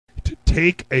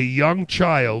take a young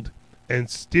child and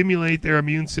stimulate their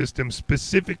immune system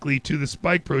specifically to the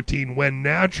spike protein when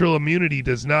natural immunity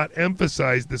does not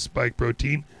emphasize the spike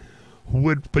protein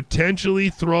would potentially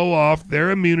throw off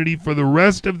their immunity for the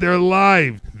rest of their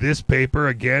lives. This paper,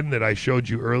 again, that I showed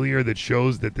you earlier, that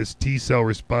shows that this T-cell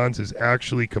response is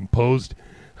actually composed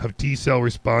of T-cell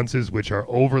responses which are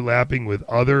overlapping with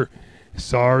other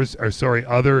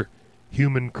other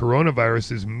human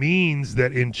coronaviruses, means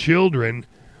that in children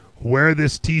where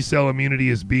this T-cell immunity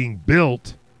is being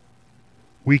built,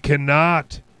 we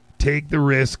cannot take the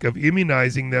risk of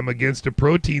immunizing them against a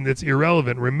protein that's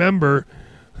irrelevant. Remember,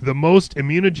 the most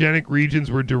immunogenic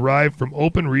regions were derived from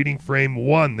open reading frame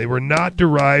 1. They were not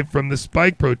derived from the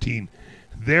spike protein.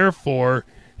 Therefore,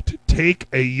 to take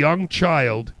a young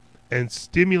child and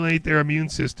stimulate their immune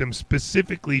system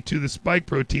specifically to the spike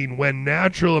protein when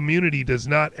natural immunity does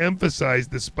not emphasize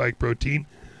the spike protein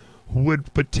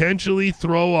would potentially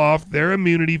throw off their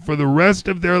immunity for the rest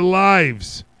of their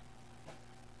lives.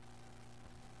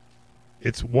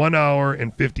 It's 1 hour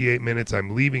and 58 minutes.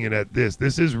 I'm leaving it at this.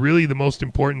 This is really the most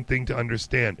important thing to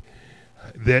understand,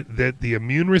 that the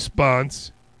immune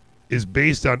response is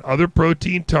based on other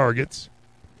protein targets,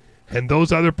 and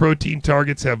those other protein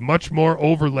targets have much more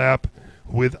overlap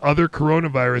with other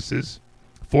coronaviruses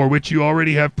for which you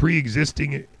already have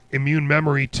pre-existing immune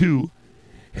memory to,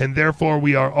 and therefore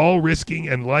we are all risking,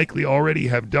 and likely already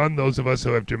have done, those of us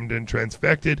who have been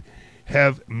transfected,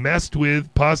 have messed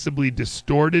with, possibly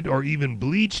distorted, or even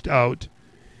bleached out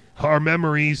our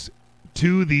memories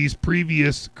to these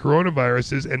previous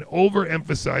coronaviruses and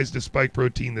overemphasized a spike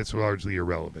protein that's largely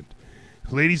irrelevant.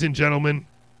 Ladies and gentlemen,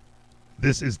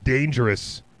 this is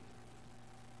dangerous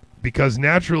because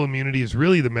natural immunity is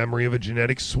really the memory of a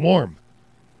genetic swarm.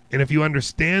 And if you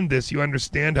understand this, you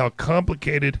understand how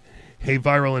complicated a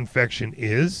viral infection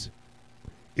is.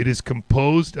 It is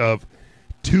composed of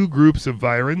two groups of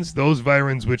virins, those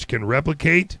virins which can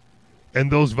replicate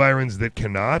and those virins that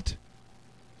cannot.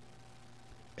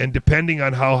 And depending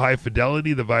on how high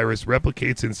fidelity the virus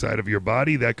replicates inside of your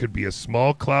body, that could be a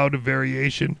small cloud of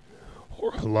variation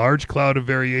or a large cloud of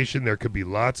variation. There could be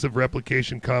lots of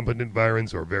replication competent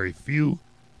virins or very few.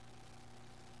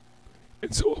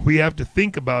 And so what we have to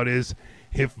think about is,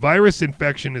 if virus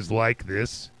infection is like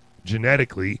this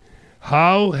genetically,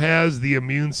 how has the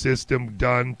immune system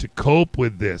done to cope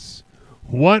with this?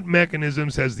 What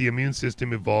mechanisms has the immune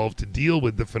system evolved to deal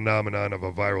with the phenomenon of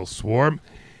a viral swarm?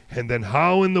 And then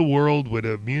how in the world would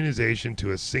immunization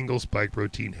to a single spike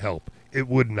protein help? It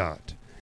would not.